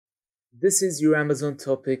This is your Amazon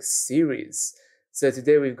Topics series. So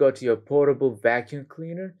today we've got your portable vacuum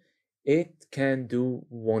cleaner. It can do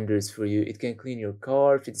wonders for you. It can clean your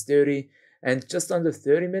car if it's dirty, and just under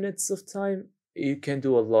 30 minutes of time, you can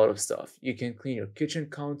do a lot of stuff. You can clean your kitchen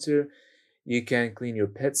counter, you can clean your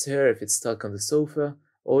pet's hair if it's stuck on the sofa,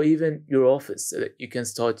 or even your office so that you can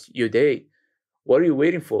start your day. What are you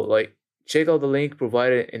waiting for? Check out the link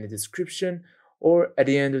provided in the description, or at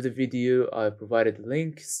the end of the video, I provided the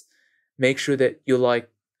links. Make sure that you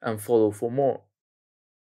like and follow for more.